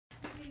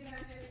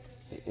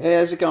Hey,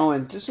 how's it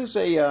going? This is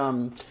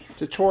a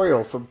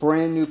tutorial for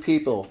brand new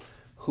people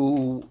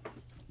who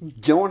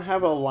don't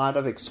have a lot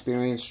of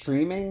experience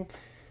streaming,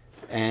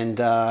 and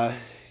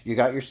you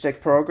got your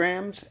stick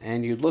programmed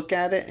and you look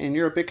at it and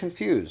you're a bit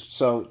confused.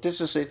 So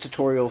this is a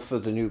tutorial for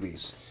the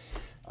newbies.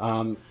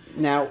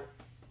 Now,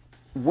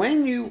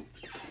 when you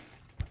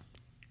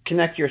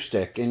connect your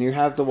stick and you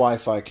have the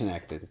Wi-Fi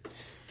connected,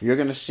 you're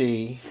going to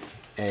see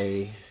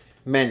a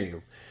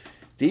menu.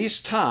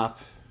 These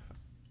top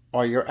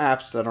are your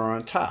apps that are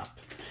on top.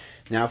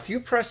 Now, if you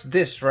press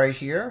this right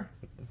here,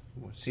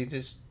 see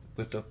this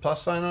with the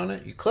plus sign on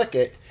it, you click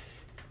it,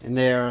 and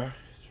there,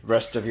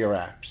 rest of your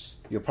apps.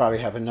 You'll probably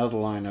have another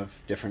line of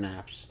different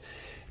apps.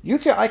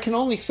 I can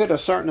only fit a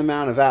certain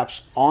amount of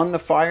apps on the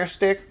Fire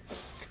Stick.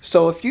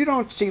 So if you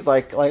don't see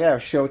like I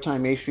have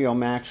Showtime, HBO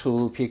Max,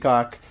 Hulu,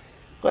 Peacock,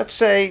 let's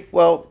say,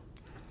 well,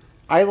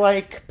 I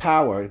like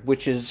Power,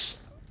 which is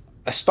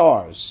a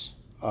Starz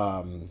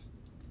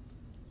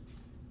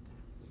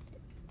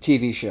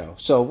TV show.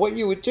 So what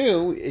you would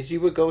do is you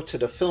would go to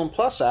the Film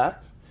Plus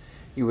app,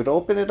 you would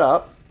open it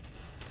up,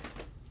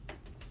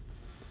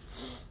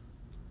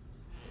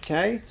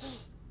 okay,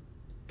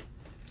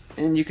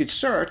 and you could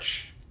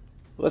search.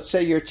 Let's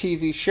say your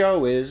TV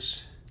show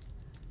is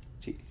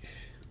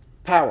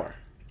Power.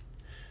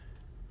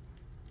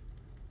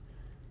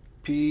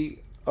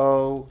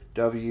 Power.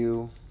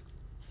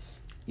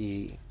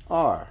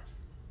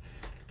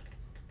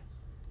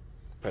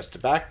 Press the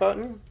back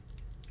button.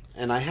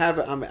 And I have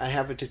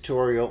a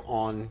tutorial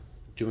on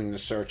doing the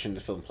search in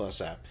the Film Plus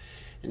app.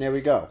 And there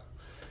we go.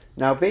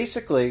 Now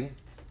basically,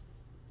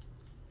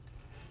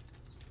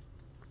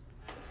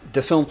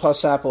 the Film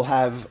Plus app will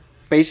have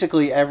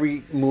basically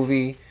every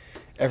movie,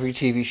 every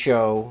TV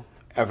show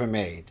ever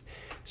made.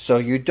 So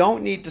you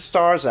don't need the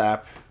Starz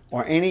app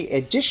or any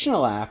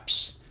additional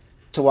apps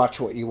to watch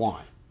what you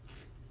want.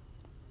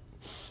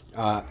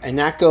 And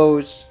that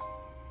goes,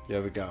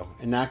 there we go.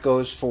 And that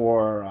goes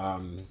for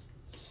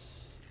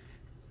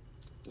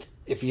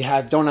if you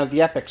don't have the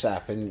Epix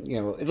app, and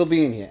it'll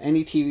be in here.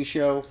 Any TV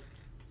show,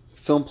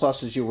 Film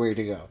Plus is your way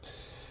to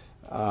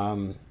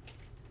go.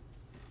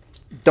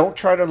 Don't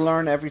try to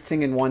learn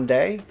everything in one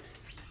day.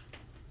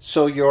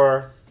 So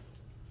your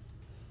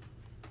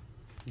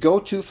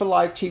go-to for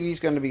live TV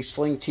is going to be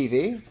Sling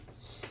TV.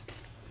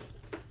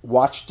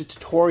 Watch the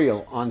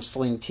tutorial on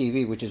Sling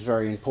TV, which is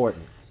very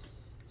important.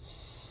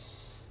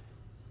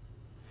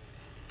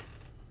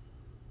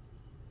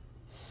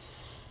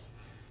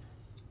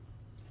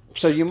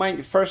 So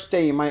first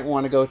day you might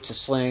want to go to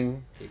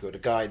Sling. You go to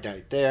Guide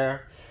right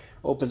there.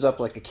 Opens up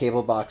like a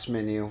cable box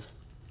menu.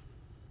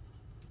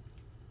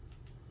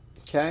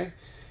 Okay?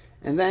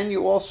 And then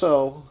you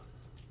also,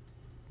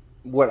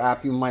 what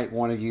app you might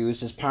want to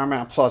use is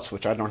Paramount Plus,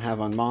 which I don't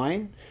have on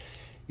mine.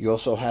 You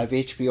also have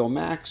HBO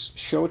Max,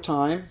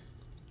 Showtime.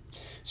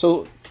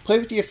 So play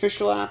with the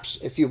official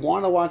apps. If you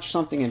want to watch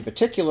something in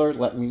particular,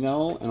 let me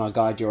know and I'll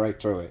guide you right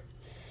through it.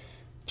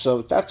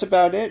 So that's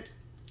about it.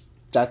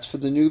 That's for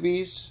the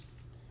newbies.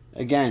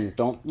 Again,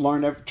 don't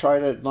try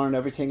to learn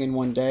everything in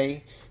one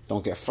day.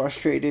 Don't get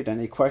frustrated.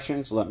 Any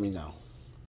questions, let me know.